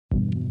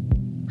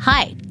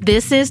Hi,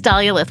 this is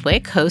Dahlia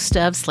Lithwick, host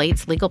of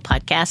Slate's legal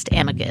podcast,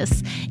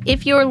 Amicus.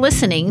 If you're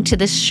listening to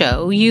this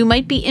show, you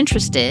might be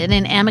interested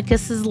in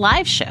Amicus's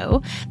live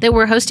show that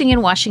we're hosting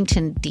in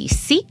Washington,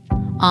 D.C.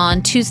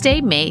 on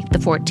Tuesday, May the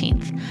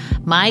 14th.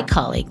 My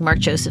colleague, Mark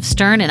Joseph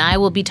Stern, and I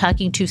will be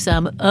talking to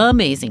some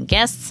amazing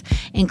guests,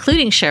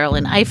 including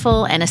Sherrilyn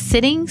Ifill and a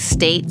sitting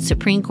state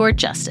Supreme Court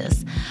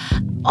justice,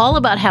 all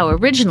about how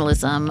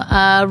originalism,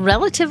 a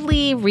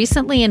relatively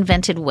recently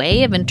invented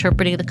way of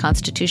interpreting the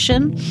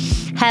Constitution,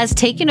 has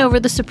taken over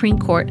the Supreme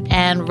Court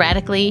and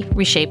radically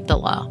reshaped the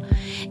law.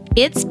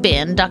 It's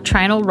been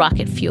doctrinal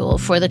rocket fuel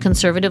for the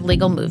conservative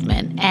legal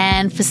movement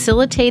and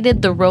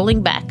facilitated the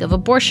rolling back of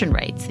abortion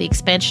rights, the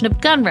expansion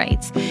of gun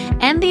rights,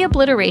 and the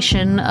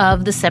obliteration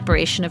of the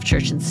separation of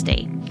church and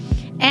state.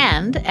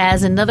 And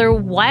as another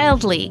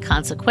wildly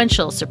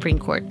consequential Supreme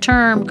Court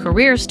term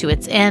careers to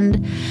its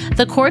end,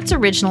 the court's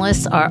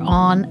originalists are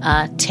on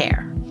a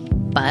tear.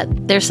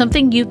 But there's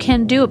something you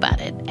can do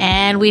about it,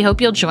 and we hope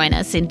you'll join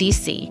us in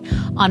D.C.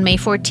 on May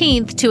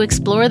 14th to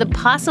explore the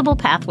possible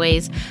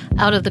pathways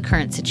out of the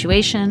current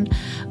situation.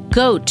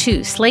 Go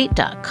to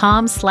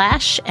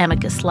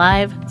slate.com/Amicus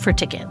Live for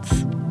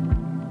tickets.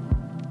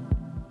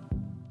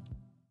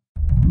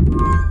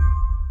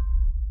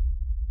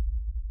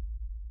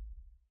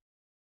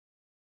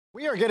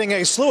 We are getting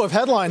a slew of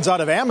headlines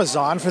out of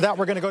Amazon. For that,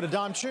 we're going to go to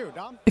Dom Chu.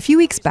 Dom? A few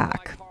weeks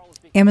back,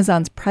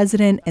 Amazon's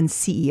president and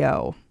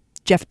CEO,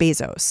 Jeff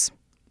Bezos,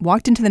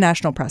 walked into the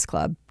National Press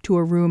Club to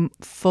a room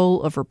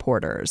full of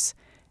reporters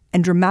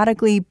and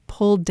dramatically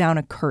pulled down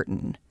a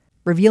curtain,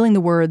 revealing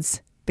the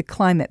words, "The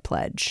Climate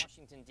Pledge,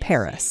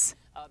 Paris,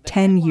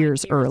 10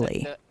 years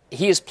early."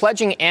 He is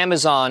pledging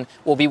Amazon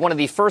will be one of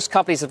the first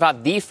companies, if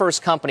not the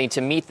first company, to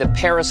meet the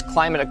Paris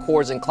Climate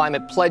Accords and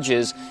climate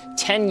pledges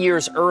 10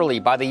 years early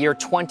by the year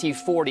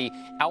 2040,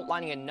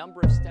 outlining a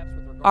number of steps.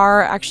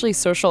 Our actually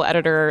social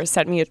editor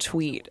sent me a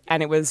tweet,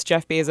 and it was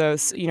Jeff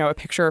Bezos, a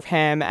picture of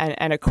him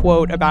and a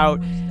quote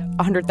about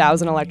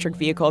 100,000 electric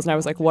vehicles. And I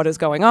was like, what is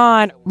going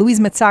on? Louise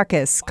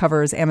Matsakis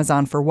covers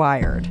Amazon for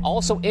Wired.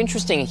 Also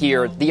interesting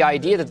here, the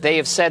idea that they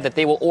have said that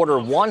they will order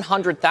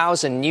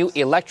 100,000 new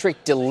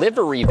electric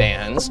delivery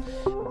vans.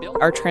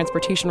 Our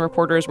transportation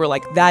reporters were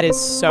like, that is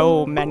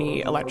so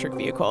many electric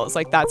vehicles.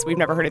 Like, we've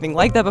never heard anything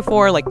like that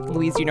before. Like,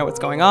 Louise, you know what's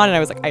going on? And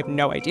I was like, I have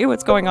no idea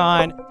what's going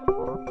on.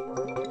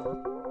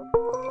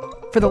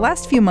 For the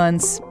last few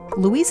months,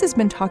 Louise has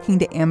been talking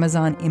to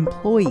Amazon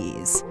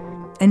employees,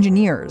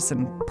 engineers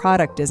and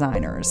product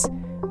designers,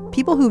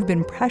 people who've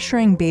been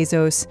pressuring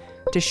Bezos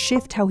to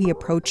shift how he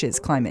approaches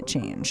climate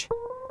change.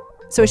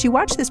 So as she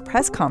watched this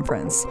press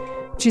conference,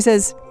 she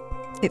says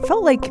it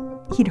felt like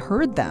he'd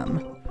heard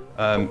them.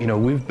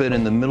 We've been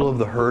in the middle of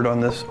the herd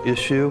on this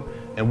issue,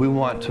 and we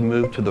want to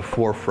move to the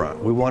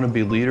forefront. We want to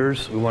be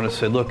leaders. We want to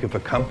say, look, if a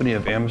company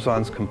of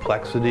Amazon's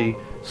complexity,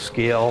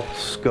 scale,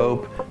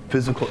 scope,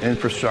 physical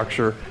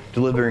infrastructure,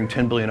 delivering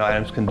 10 billion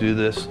items can do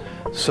this,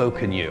 so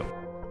can you.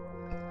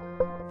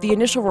 The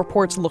initial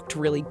reports looked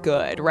really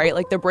good, right?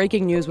 Like the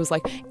breaking news was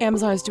like,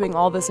 Amazon is doing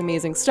all this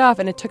amazing stuff.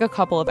 And it took a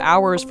couple of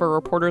hours for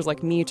reporters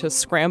like me to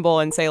scramble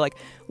and say like,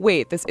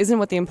 wait, this isn't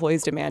what the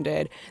employees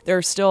demanded. There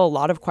are still a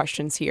lot of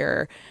questions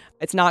here.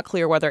 It's not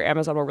clear whether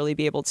Amazon will really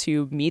be able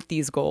to meet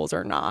these goals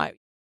or not.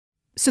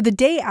 So the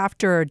day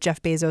after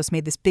Jeff Bezos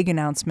made this big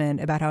announcement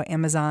about how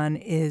Amazon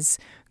is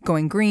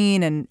going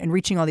green and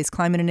reaching all these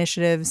climate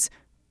initiatives,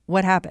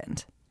 what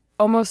happened?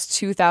 Almost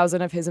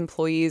 2,000 of his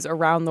employees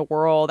around the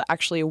world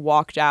actually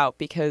walked out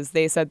because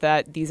they said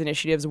that these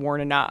initiatives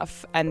weren't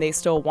enough and they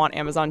still want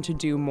Amazon to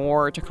do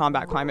more to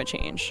combat climate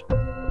change.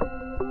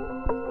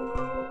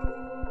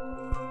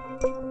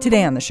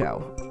 Today on the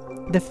show,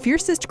 the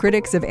fiercest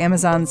critics of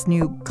Amazon's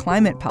new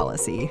climate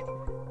policy,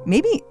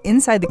 maybe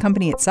inside the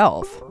company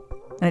itself.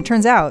 And it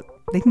turns out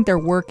they think their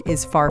work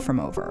is far from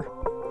over.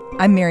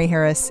 I'm Mary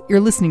Harris.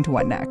 You're listening to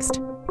What Next?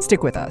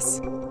 Stick with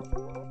us.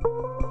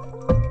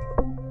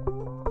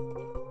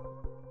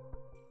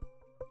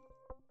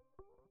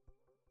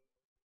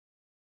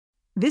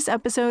 This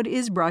episode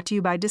is brought to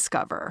you by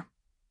Discover.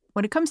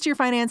 When it comes to your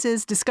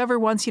finances, Discover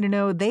wants you to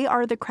know they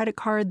are the credit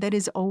card that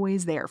is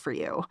always there for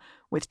you.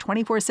 With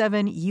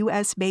 24/7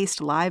 U.S.-based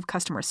live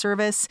customer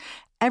service,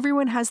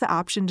 everyone has the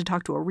option to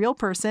talk to a real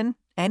person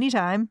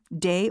anytime,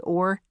 day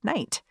or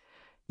night.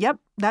 Yep,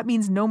 that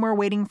means no more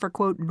waiting for,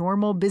 quote,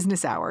 normal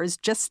business hours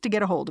just to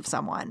get a hold of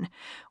someone.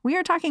 We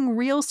are talking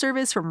real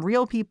service from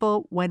real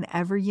people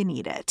whenever you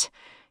need it.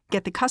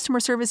 Get the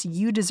customer service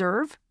you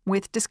deserve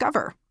with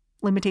Discover.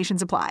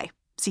 Limitations apply.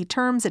 See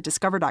terms at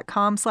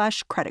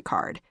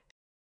discover.com/creditcard.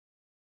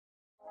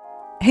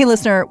 Hey,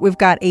 listener, we've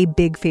got a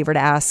big favor to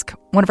ask.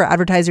 One of our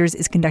advertisers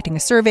is conducting a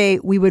survey.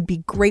 We would be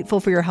grateful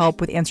for your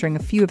help with answering a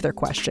few of their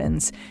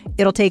questions.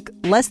 It'll take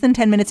less than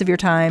 10 minutes of your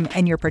time,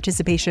 and your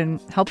participation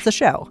helps the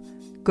show.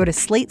 Go to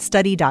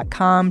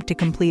slatestudy.com to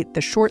complete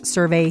the short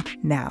survey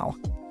now.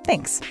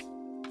 Thanks.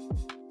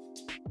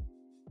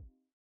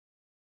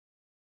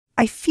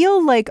 I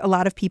feel like a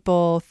lot of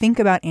people think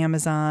about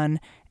Amazon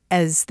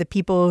as the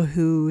people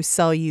who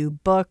sell you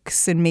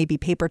books and maybe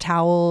paper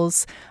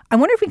towels. I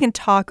wonder if we can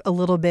talk a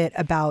little bit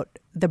about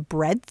the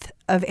breadth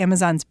of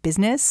Amazon's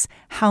business,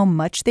 how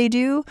much they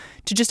do,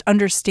 to just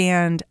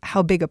understand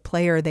how big a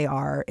player they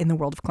are in the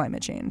world of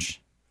climate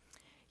change.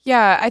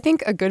 Yeah, I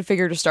think a good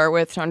figure to start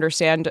with to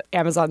understand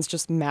Amazon's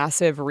just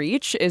massive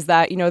reach is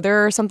that,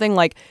 there are something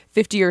like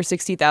 50 or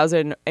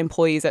 60,000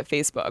 employees at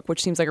Facebook,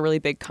 which seems like a really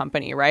big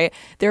company, right?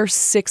 There are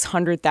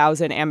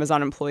 600,000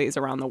 Amazon employees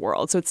around the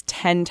world, so it's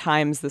 10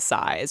 times the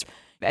size.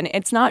 And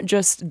it's not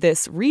just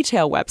this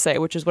retail website,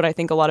 which is what I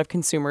think a lot of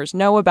consumers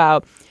know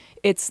about.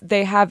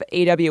 They have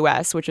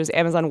AWS, which is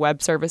Amazon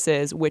Web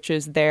Services, which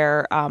is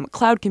their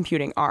cloud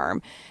computing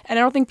arm. And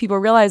I don't think people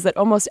realize that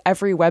almost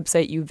every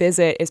website you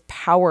visit is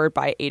powered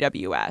by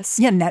AWS.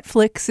 Yeah,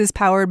 Netflix is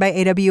powered by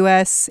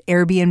AWS,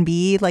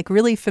 Airbnb, like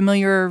really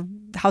familiar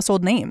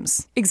household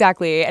names.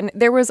 Exactly. And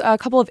there was a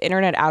couple of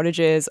internet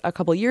outages a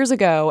couple years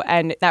ago,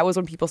 and that was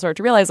when people started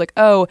to realize, like,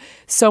 oh,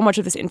 so much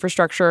of this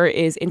infrastructure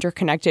is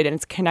interconnected and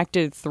it's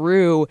connected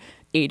through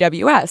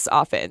AWS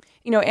often.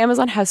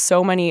 Amazon has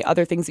so many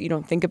other things that you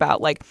don't think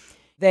about. Like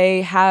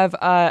they have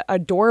a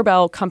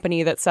doorbell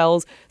company that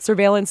sells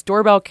surveillance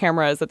doorbell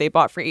cameras that they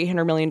bought for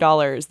 $800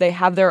 million. They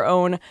have their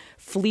own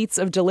fleets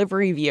of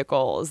delivery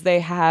vehicles.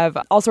 They have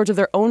all sorts of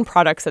their own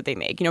products that they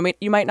make.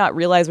 You might not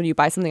realize when you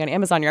buy something on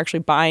Amazon, you're actually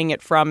buying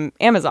it from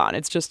Amazon.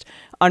 It's just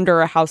under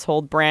a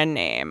household brand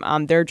name.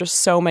 There are just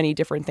so many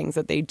different things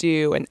that they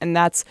do. And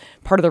that's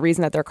part of the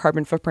reason that their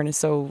carbon footprint is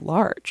so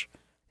large.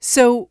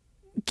 So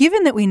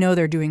given that we know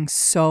they're doing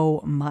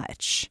so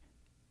much,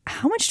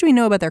 how much do we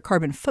know about their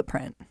carbon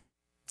footprint?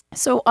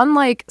 So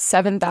unlike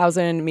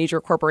 7,000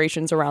 major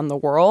corporations around the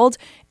world,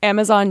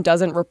 Amazon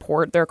doesn't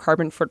report their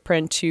carbon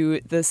footprint to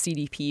the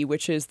CDP,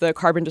 which is the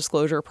Carbon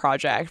Disclosure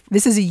Project.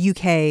 This is a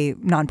UK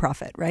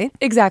nonprofit, right?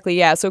 Exactly,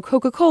 yeah. So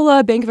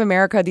Coca-Cola, Bank of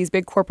America, these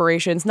big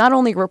corporations not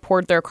only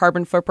report their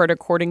carbon footprint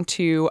according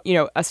to,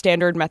 a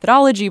standard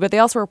methodology, but they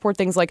also report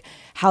things like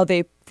how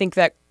they think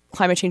that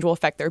climate change will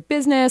affect their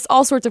business,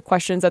 all sorts of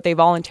questions that they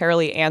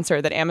voluntarily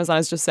answer that Amazon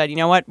has just said, you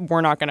know what,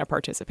 we're not going to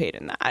participate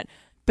in that.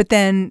 But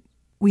then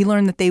we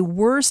learned that they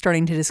were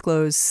starting to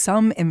disclose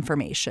some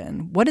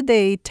information. What did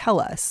they tell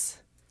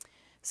us?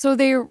 So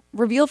they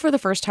revealed for the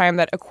first time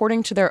that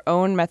according to their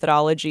own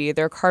methodology,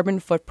 their carbon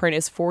footprint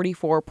is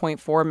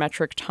 44.4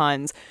 metric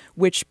tons,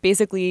 which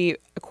basically,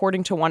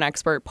 according to one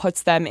expert,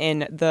 puts them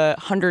in the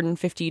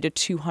 150 to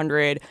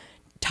 200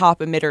 top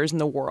emitters in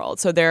the world.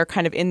 So they're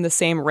kind of in the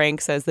same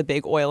ranks as the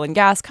big oil and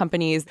gas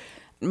companies,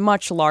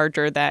 much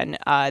larger than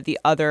the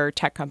other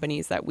tech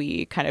companies that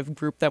we kind of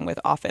group them with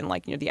often,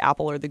 like, the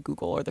Apple or the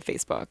Google or the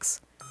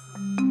Facebooks.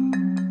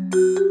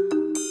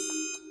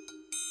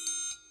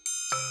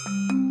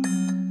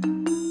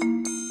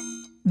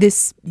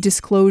 This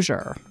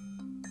disclosure,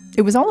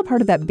 it was all a part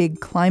of that big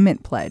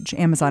climate pledge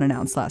Amazon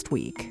announced last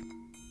week.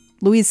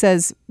 Louise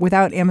says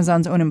without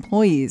Amazon's own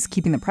employees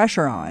keeping the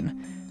pressure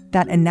on,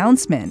 that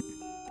announcement,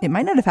 it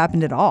might not have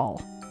happened at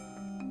all.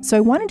 So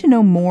I wanted to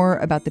know more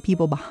about the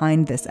people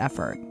behind this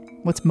effort,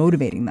 what's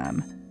motivating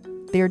them.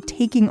 They're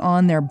taking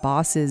on their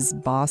boss's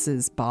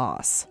boss's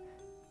boss.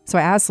 So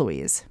I asked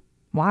Louise,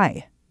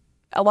 why?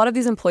 A lot of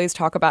these employees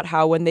talk about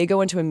how when they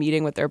go into a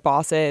meeting with their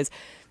bosses,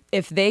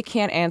 if they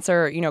can't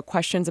answer,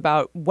 questions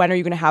about when are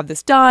you going to have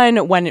this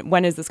done,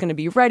 when is this going to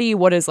be ready,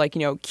 what is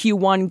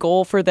Q1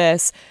 goal for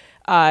this,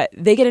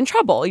 they get in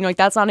trouble.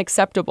 That's not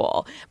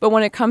acceptable. But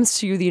when it comes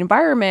to the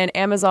environment,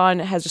 Amazon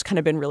has just kind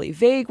of been really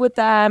vague with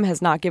them, has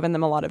not given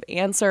them a lot of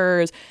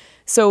answers.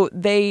 So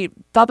they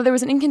thought that there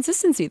was an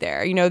inconsistency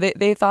there.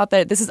 They thought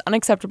that this is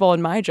unacceptable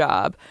in my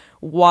job.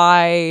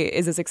 Why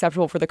is this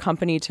acceptable for the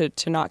company to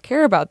not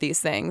care about these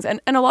things?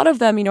 And a lot of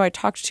them, I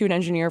talked to an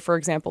engineer, for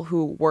example,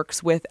 who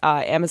works with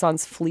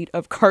Amazon's fleet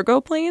of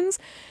cargo planes.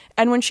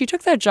 And when she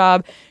took that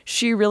job,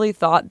 she really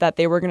thought that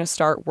they were going to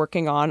start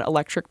working on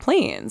electric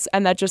planes.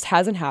 And that just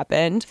hasn't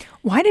happened.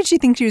 Why did she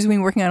think she was going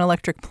to be working on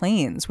electric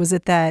planes? Was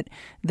it that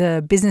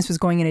the business was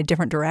going in a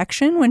different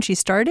direction when she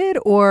started?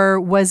 Or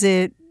was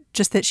it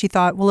just that she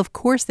thought, well, of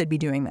course they'd be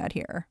doing that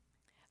here?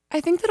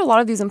 I think that a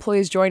lot of these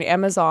employees join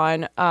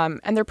Amazon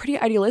and they're pretty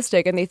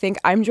idealistic and they think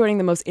I'm joining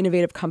the most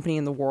innovative company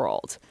in the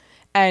world.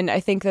 And I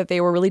think that they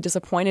were really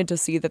disappointed to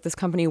see that this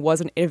company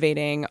wasn't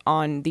innovating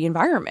on the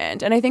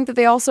environment. And I think that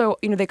they also,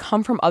 they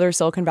come from other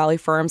Silicon Valley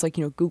firms like,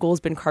 Google's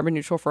been carbon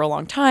neutral for a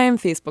long time.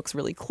 Facebook's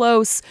really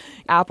close.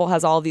 Apple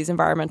has all of these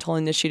environmental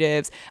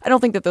initiatives. I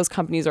don't think that those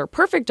companies are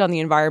perfect on the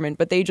environment,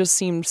 but they just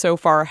seem so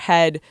far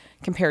ahead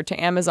compared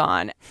to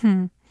Amazon.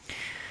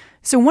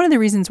 So one of the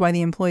reasons why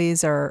the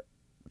employees are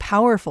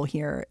powerful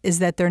here is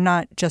that they're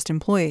not just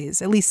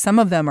employees. At least some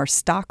of them are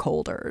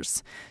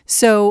stockholders.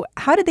 So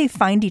how did they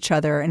find each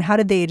other and how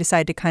did they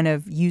decide to kind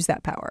of use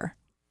that power?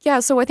 Yeah,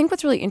 so I think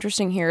what's really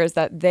interesting here is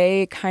that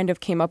they kind of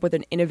came up with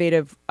an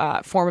innovative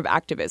form of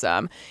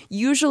activism.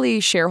 Usually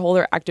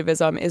shareholder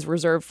activism is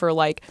reserved for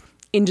like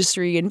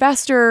industry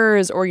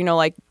investors or,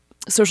 like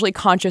socially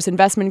conscious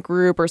investment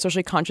group or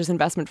socially conscious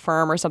investment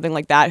firm or something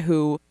like that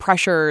who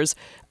pressures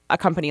a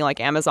company like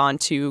Amazon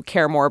to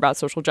care more about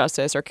social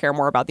justice or care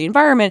more about the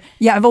environment.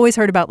 Yeah, I've always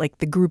heard about like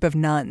the group of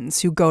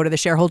nuns who go to the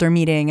shareholder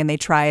meeting and they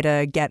try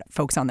to get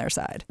folks on their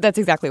side. That's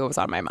exactly what was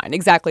on my mind.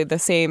 Exactly the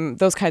same,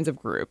 those kinds of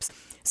groups.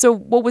 So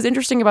what was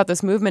interesting about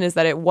this movement is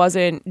that it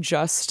wasn't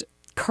just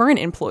current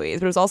employees,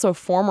 but it was also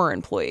former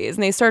employees.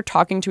 And they started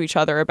talking to each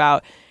other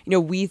about,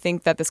 we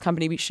think that this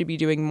company should be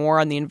doing more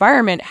on the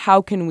environment.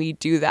 How can we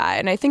do that?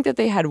 And I think that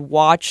they had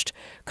watched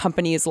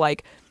companies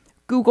like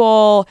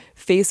Google,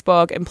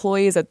 Facebook,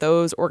 employees at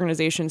those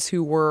organizations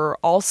who were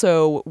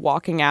also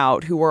walking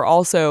out, who were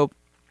also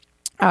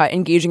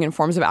engaging in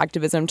forms of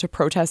activism to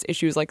protest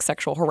issues like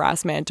sexual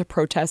harassment, to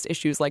protest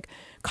issues like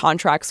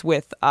contracts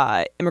with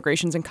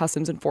immigrations and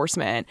customs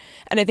enforcement.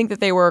 And I think that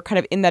they were kind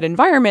of in that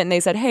environment and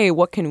they said, hey,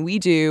 what can we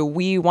do?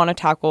 We want to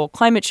tackle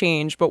climate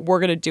change, but we're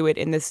going to do it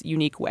in this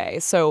unique way.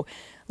 So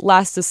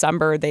last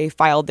December, they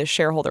filed this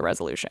shareholder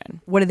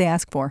resolution. What did they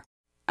ask for?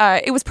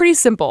 It was pretty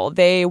simple.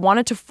 They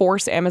wanted to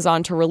force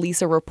Amazon to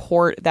release a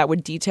report that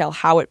would detail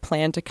how it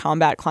planned to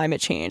combat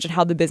climate change and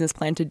how the business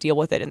planned to deal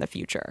with it in the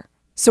future.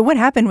 So what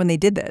happened when they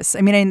did this?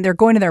 I mean, they're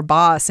going to their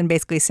boss and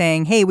basically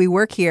saying, hey, we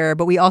work here,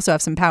 but we also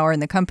have some power in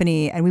the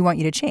company and we want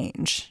you to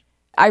change.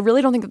 I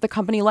really don't think that the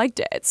company liked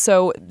it.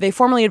 So they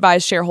formally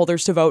advised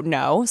shareholders to vote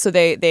no. So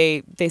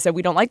they said,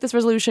 we don't like this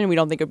resolution. We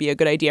don't think it would be a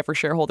good idea for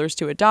shareholders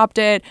to adopt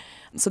it.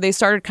 So they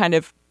started kind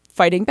of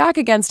fighting back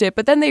against it,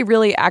 but then they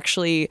really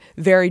actually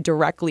very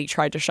directly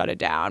tried to shut it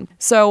down.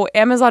 So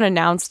Amazon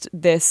announced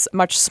this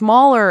much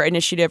smaller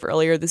initiative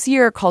earlier this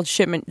year called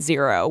Shipment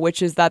Zero,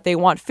 which is that they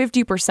want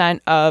 50%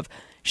 of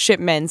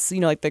shipments,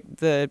 like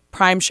the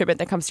Prime shipment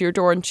that comes to your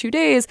door in 2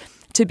 days,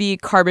 to be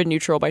carbon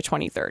neutral by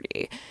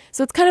 2030.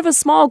 So it's kind of a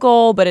small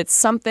goal, but it's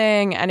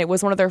something, and it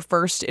was one of their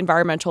first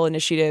environmental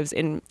initiatives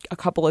in a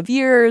couple of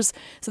years.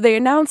 So they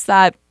announced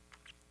that.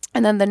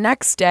 And then the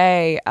next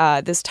day,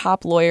 this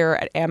top lawyer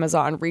at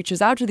Amazon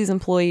reaches out to these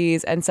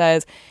employees and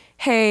says,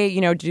 hey,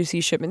 did you see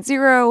Shipment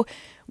Zero?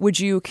 Would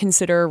you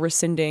consider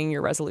rescinding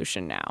your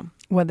resolution now?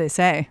 What'd they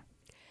say?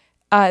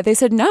 They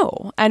said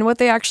no. And what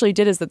they actually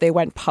did is that they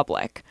went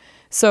public.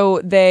 So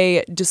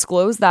they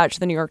disclosed that to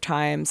the New York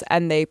Times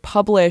and they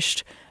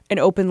published an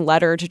open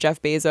letter to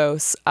Jeff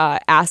Bezos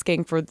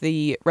asking for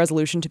the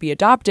resolution to be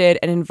adopted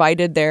and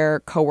invited their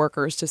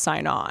coworkers to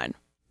sign on.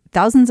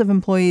 Thousands of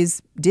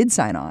employees did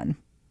sign on.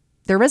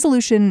 Their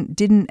resolution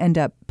didn't end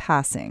up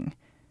passing,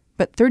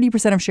 but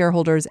 30% of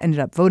shareholders ended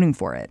up voting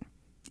for it,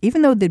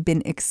 even though they'd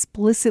been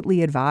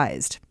explicitly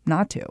advised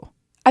not to.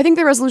 I think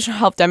the resolution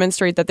helped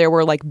demonstrate that there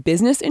were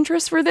business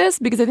interests for this,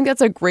 because I think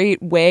that's a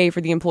great way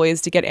for the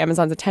employees to get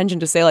Amazon's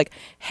attention to say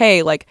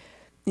hey,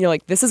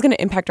 this is going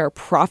to impact our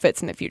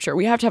profits in the future.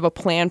 We have to have a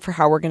plan for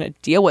how we're going to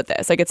deal with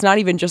this. It's not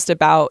even just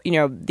about,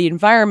 the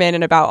environment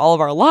and about all of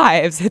our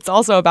lives. It's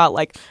also about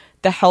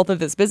the health of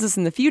this business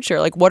in the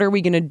future. What are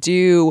we going to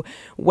do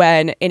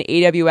when an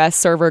AWS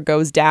server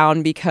goes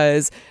down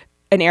because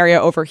an area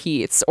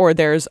overheats or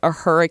there's a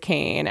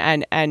hurricane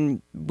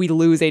and we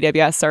lose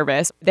AWS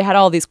service? They had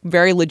all these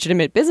very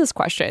legitimate business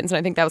questions. And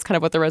I think that was kind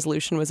of what the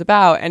resolution was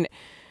about. And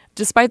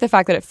despite the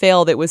fact that it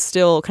failed, it was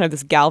still kind of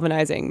this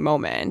galvanizing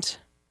moment.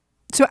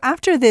 So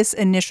after this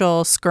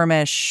initial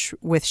skirmish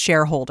with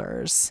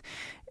shareholders,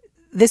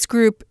 this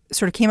group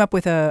sort of came up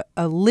with a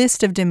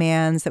list of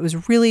demands that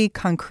was really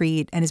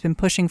concrete and has been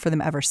pushing for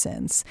them ever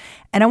since.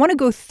 And I want to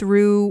go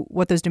through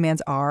what those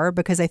demands are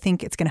because I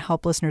think it's going to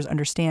help listeners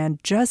understand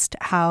just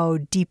how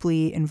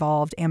deeply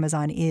involved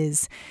Amazon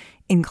is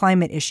in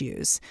climate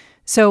issues.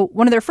 So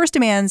one of their first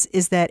demands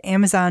is that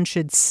Amazon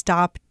should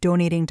stop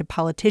donating to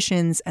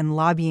politicians and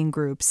lobbying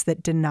groups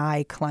that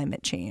deny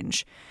climate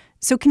change.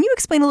 So can you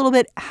explain a little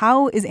bit,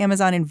 how is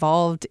Amazon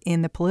involved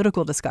in the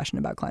political discussion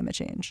about climate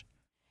change?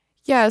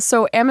 Yeah,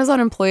 so Amazon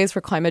Employees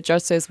for Climate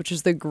Justice, which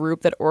is the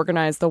group that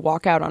organized the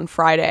walkout on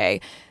Friday,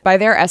 by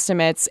their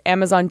estimates,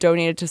 Amazon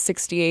donated to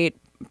 68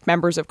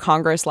 members of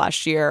Congress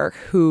last year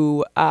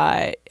who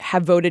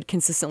have voted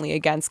consistently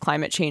against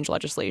climate change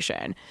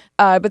legislation.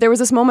 But there was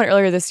this moment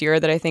earlier this year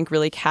that I think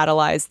really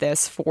catalyzed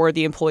this for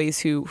the employees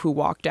who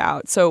walked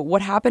out. So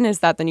what happened is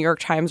that the New York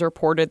Times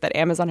reported that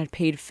Amazon had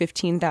paid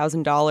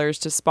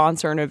 $15,000 to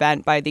sponsor an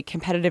event by the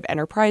Competitive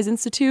Enterprise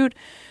Institute,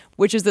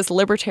 which is this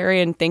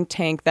libertarian think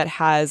tank that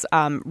has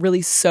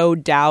really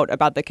sowed doubt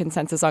about the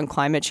consensus on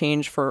climate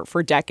change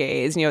for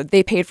decades.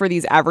 They paid for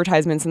these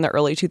advertisements in the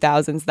early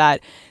 2000s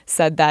that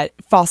said that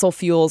fossil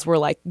fuels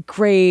were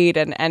great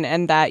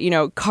and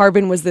that,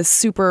 carbon was this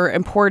super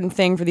important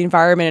thing for the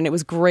environment. And it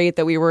was great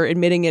that we were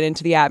emitting it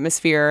into the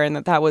atmosphere and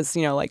that was,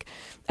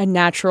 a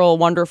natural,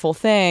 wonderful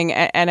thing.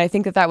 And I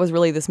think that was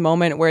really this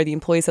moment where the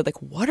employees said,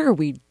 what are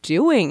we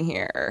doing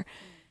here?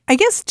 I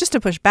guess just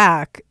to push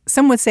back,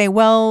 some would say,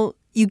 well,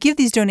 you give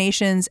these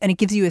donations and it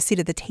gives you a seat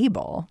at the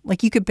table.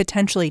 You could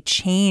potentially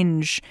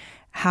change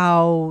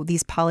how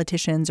these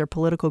politicians or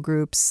political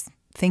groups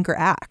think or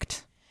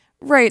act.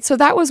 Right. So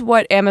that was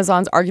what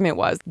Amazon's argument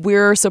was.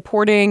 We're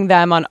supporting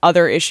them on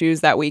other issues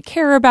that we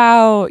care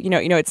about.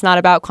 It's not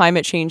about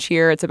climate change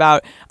here. It's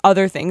about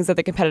other things that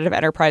the Competitive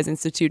Enterprise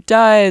Institute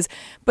does.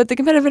 But the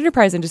Competitive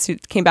Enterprise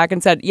Institute came back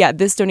and said, yeah,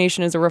 this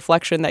donation is a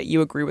reflection that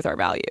you agree with our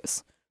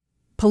values.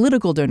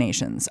 Political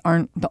donations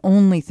aren't the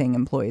only thing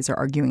employees are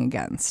arguing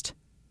against.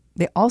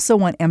 They also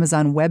want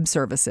Amazon Web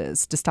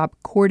Services to stop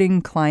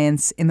courting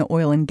clients in the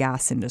oil and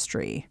gas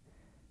industry.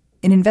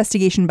 An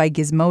investigation by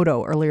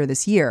Gizmodo earlier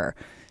this year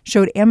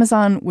showed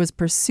Amazon was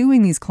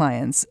pursuing these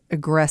clients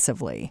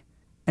aggressively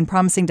and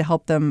promising to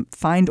help them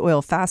find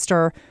oil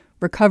faster,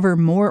 recover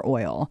more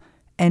oil,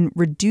 and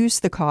reduce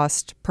the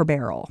cost per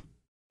barrel.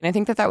 And I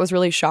think that was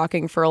really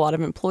shocking for a lot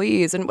of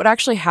employees. And what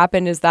actually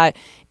happened is that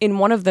in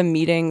one of the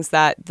meetings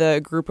that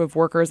the group of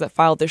workers that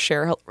filed the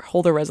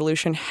shareholder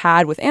resolution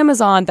had with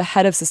Amazon, the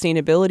head of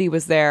sustainability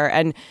was there,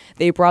 and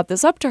they brought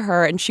this up to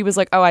her, and she was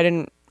like, "Oh, I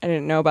didn't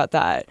know about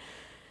that."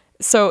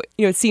 So,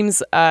 it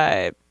seems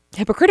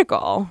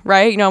hypocritical,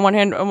 right? On one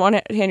hand,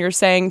 you're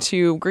saying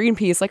to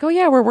Greenpeace, like, "Oh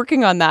yeah, we're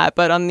working on that,"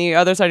 but on the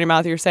other side of your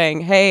mouth, you're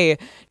saying, "Hey,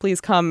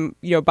 please come,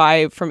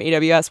 buy from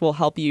AWS. We'll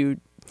help you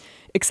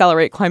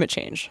accelerate climate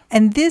change."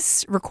 And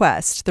this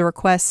request, the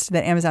request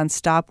that Amazon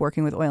stop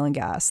working with oil and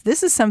gas,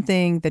 this is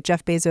something that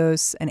Jeff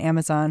Bezos and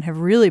Amazon have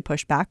really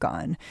pushed back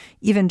on.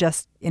 Even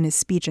just in his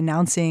speech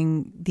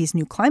announcing these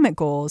new climate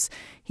goals,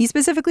 he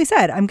specifically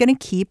said, "I'm going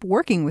to keep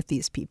working with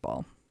these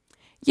people."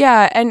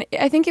 Yeah, and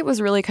I think it was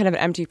really kind of an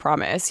empty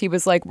promise. He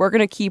was like, we're going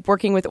to keep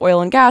working with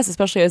oil and gas,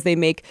 especially as they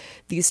make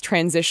these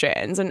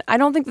transitions. And I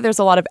don't think that there's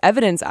a lot of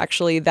evidence,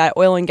 actually, that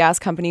oil and gas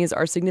companies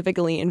are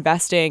significantly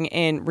investing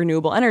in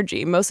renewable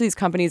energy. Most of these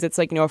companies, it's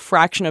like, a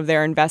fraction of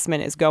their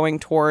investment is going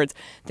towards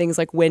things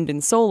like wind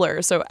and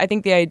solar. So I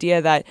think the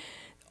idea that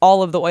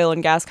all of the oil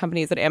and gas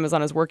companies that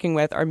Amazon is working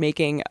with are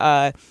making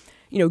a,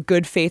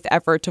 good faith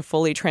effort to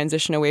fully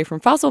transition away from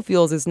fossil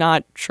fuels is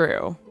not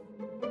true.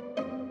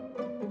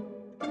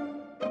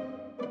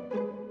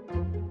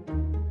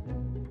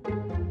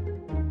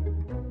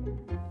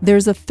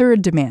 There's a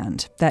third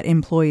demand that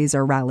employees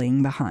are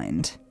rallying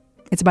behind.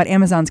 It's about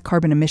Amazon's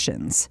carbon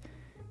emissions.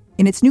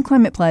 In its new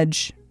climate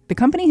pledge, the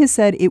company has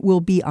said it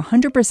will be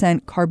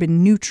 100%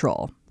 carbon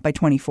neutral by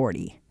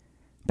 2040.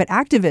 But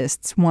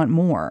activists want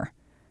more.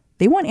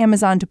 They want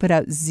Amazon to put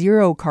out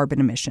zero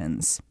carbon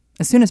emissions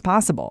as soon as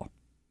possible.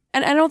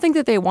 And I don't think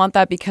that they want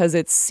that because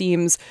it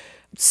seems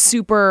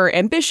super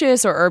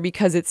ambitious or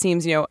because it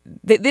seems,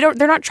 they're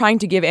not trying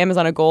to give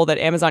Amazon a goal that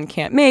Amazon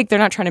can't make. They're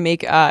not trying to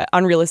make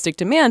unrealistic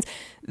demands.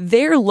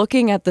 They're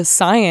looking at the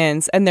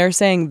science and they're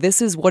saying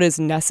this is what is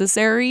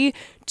necessary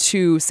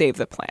to save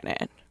the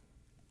planet.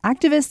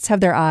 Activists have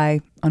their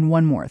eye on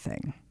one more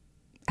thing: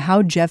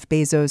 how Jeff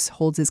Bezos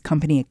holds his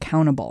company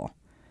accountable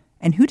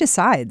and who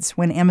decides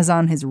when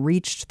Amazon has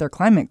reached their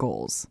climate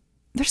goals.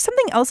 There's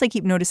something else I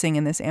keep noticing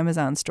in this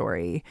Amazon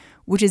story,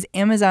 which is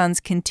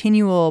Amazon's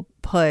continual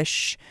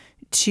push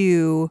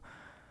to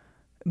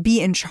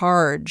be in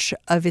charge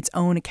of its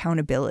own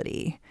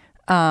accountability.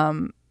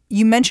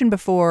 You mentioned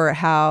before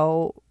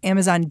how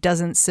Amazon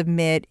doesn't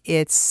submit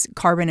its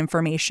carbon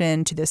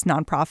information to this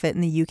nonprofit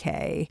in the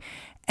UK,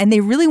 and they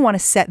really want to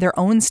set their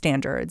own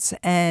standards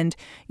and,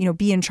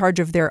 be in charge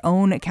of their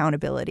own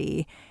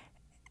accountability.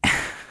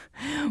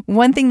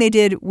 One thing they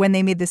did when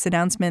they made this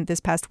announcement this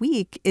past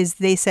week is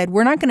they said,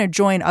 we're not going to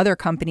join other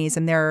companies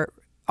in their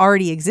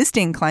already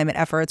existing climate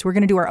efforts. We're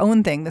going to do our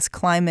own thing, this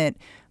climate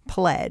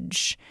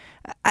pledge.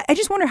 I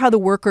just wonder how the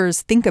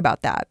workers think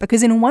about that,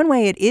 because in one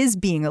way it is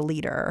being a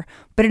leader,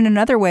 but in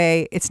another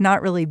way, it's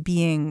not really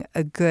being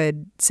a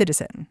good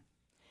citizen.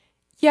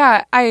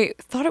 Yeah, I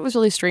thought it was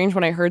really strange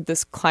when I heard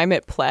this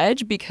climate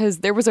pledge, because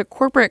there was a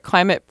corporate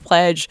climate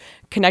pledge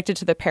connected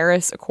to the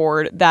Paris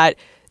Accord that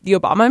the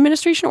Obama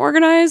administration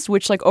organized,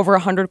 which over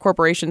 100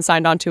 corporations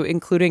signed on to,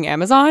 including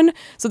Amazon.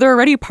 So they're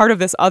already part of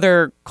this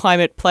other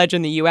climate pledge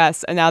in the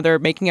U.S., and now they're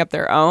making up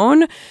their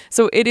own.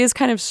 So it is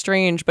kind of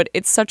strange, but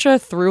it's such a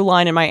through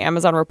line in my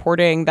Amazon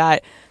reporting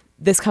that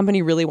this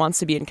company really wants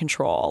to be in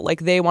control.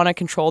 They want to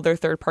control their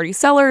third-party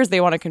sellers.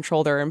 They want to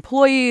control their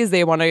employees.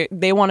 They want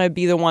to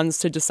be the ones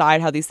to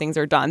decide how these things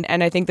are done.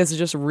 And I think this is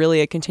just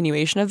really a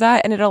continuation of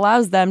that. And it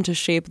allows them to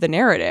shape the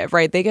narrative,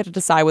 right? They get to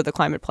decide what the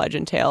climate pledge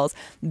entails.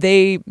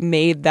 They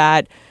made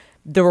that,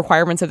 the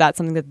requirements of that,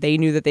 something that they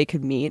knew that they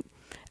could meet.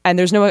 And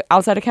there's no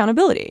outside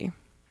accountability.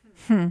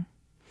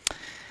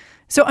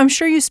 So I'm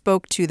sure you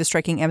spoke to the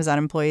striking Amazon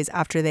employees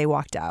after they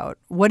walked out.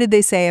 What did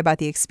they say about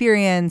the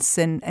experience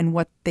and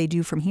what they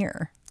do from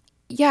here?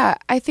 Yeah,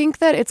 I think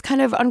that it's kind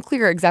of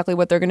unclear exactly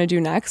what they're going to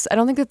do next. I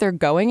don't think that they're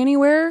going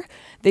anywhere.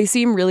 They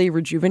seem really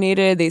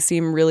rejuvenated. They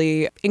seem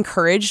really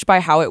encouraged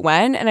by how it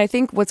went. And I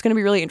think what's going to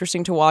be really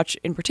interesting to watch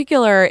in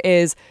particular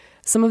is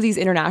some of these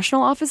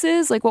international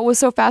offices. What was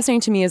so fascinating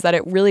to me is that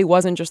it really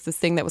wasn't just this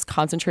thing that was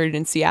concentrated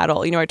in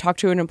Seattle. I talked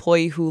to an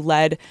employee who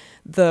led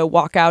the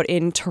walkout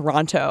in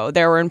Toronto.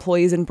 There were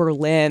employees in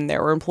Berlin.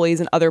 There were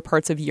employees in other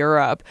parts of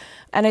Europe.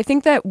 And I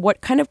think that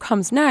what kind of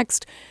comes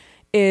next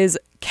is,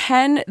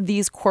 can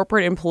these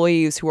corporate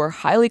employees who are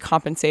highly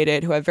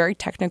compensated, who have very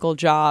technical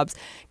jobs,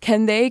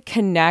 can they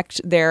connect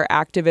their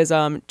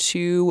activism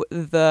to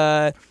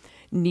the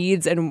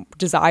needs and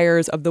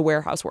desires of the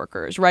warehouse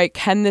workers, right?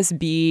 Can this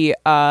be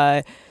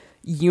a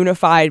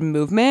unified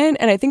movement?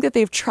 And I think that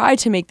they've tried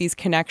to make these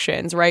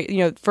connections, right?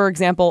 You know, for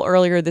example,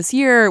 earlier this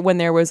year when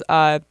there was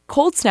a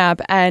cold snap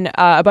and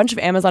a bunch of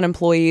Amazon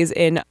employees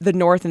in the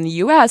North in the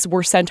US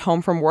were sent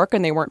home from work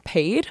and they weren't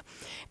paid.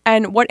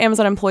 And what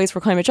Amazon Employees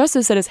for Climate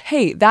Justice said is,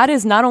 hey, that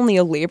is not only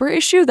a labor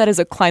issue, that is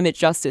a climate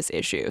justice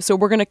issue. So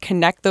we're going to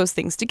connect those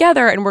things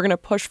together and we're going to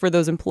push for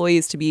those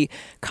employees to be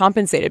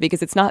compensated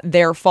because it's not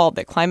their fault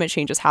that climate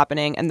change is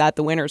happening and that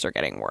the winters are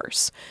getting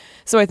worse.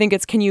 So I think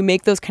it's, can you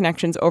make those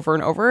connections over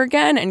and over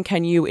again? And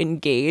can you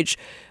engage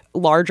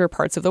larger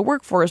parts of the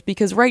workforce?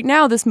 Because right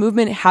now this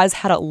movement has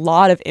had a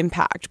lot of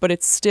impact, but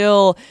it's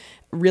still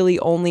really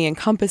only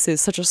encompasses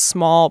such a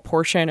small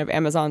portion of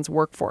Amazon's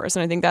workforce.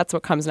 And I think that's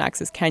what comes next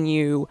is, can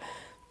you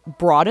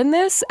broaden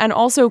this? And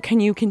also,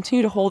 can you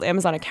continue to hold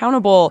Amazon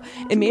accountable?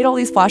 It made all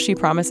these flashy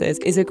promises.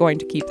 Is it going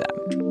to keep them?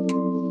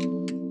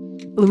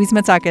 Louise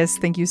Matsakis,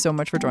 thank you so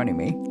much for joining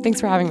me.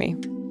 Thanks for having me.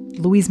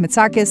 Louise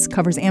Matsakis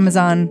covers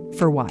Amazon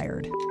for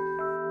Wired.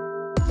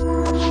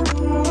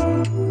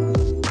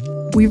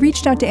 We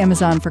reached out to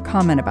Amazon for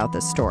comment about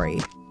this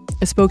story.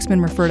 A spokesman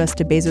referred us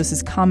to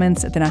Bezos'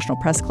 comments at the National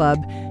Press Club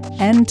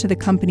and to the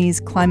company's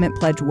Climate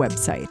Pledge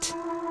website.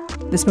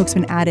 The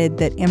spokesman added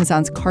that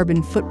Amazon's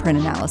carbon footprint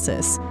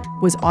analysis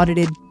was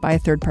audited by a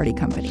third-party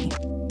company.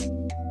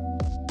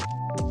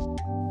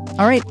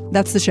 All right,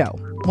 that's the show.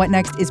 What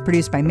Next is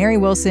produced by Mary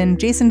Wilson,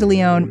 Jason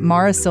DeLeon,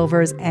 Mara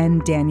Silvers,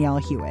 and Danielle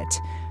Hewitt.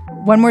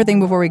 One more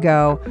thing before we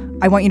go.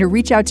 I want you to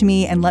reach out to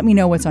me and let me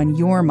know what's on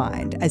your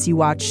mind as you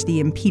watch the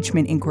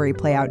impeachment inquiry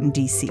play out in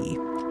D.C.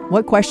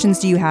 What questions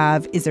do you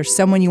have? Is there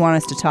someone you want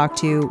us to talk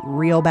to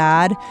real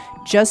bad?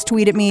 Just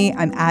tweet at me.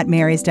 I'm at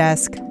Mary's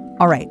Desk.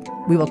 All right.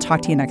 We will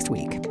talk to you next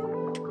week.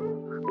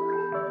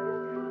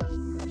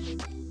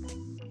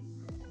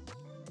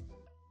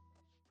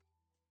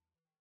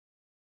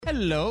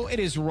 Hello, it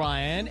is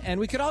Ryan, and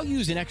we could all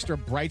use an extra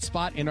bright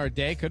spot in our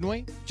day, couldn't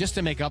we? Just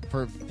to make up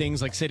for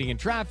things like sitting in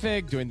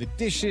traffic, doing the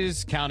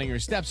dishes, counting your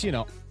steps, you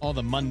know, all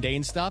the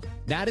mundane stuff.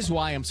 That is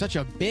why I'm such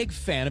a big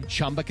fan of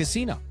Chumba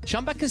Casino.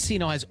 Chumba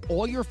Casino has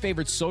all your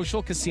favorite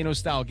social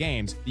casino-style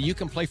games that you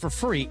can play for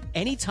free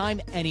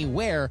anytime,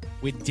 anywhere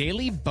with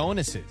daily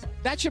bonuses.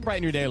 That should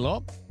brighten your day a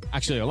little.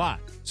 Actually, a lot.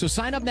 So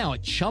sign up now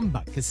at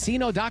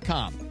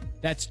ChumbaCasino.com.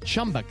 That's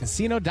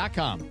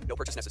ChumbaCasino.com. No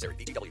purchase necessary.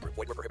 VGW Group.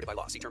 Void where prohibited by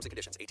law. See terms and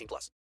conditions.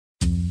 18+.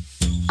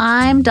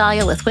 I'm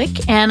Dahlia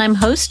Lithwick, and I'm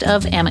host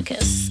of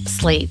Amicus,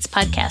 Slate's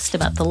podcast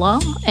about the law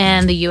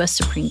and the U.S.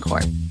 Supreme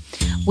Court.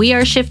 We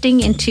are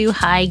shifting into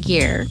high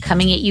gear,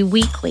 coming at you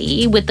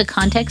weekly with the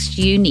context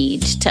you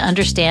need to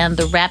understand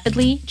the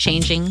rapidly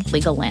changing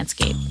legal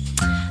landscape.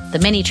 The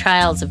many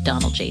trials of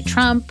Donald J.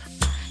 Trump,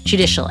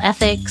 judicial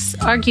ethics,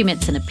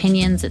 arguments and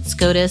opinions at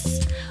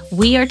SCOTUS.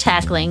 We are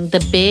tackling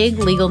the big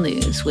legal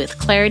news with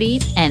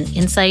clarity and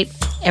insight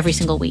every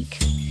single week.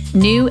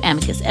 New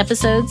Amicus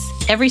episodes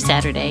every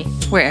Saturday,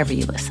 wherever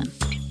you listen.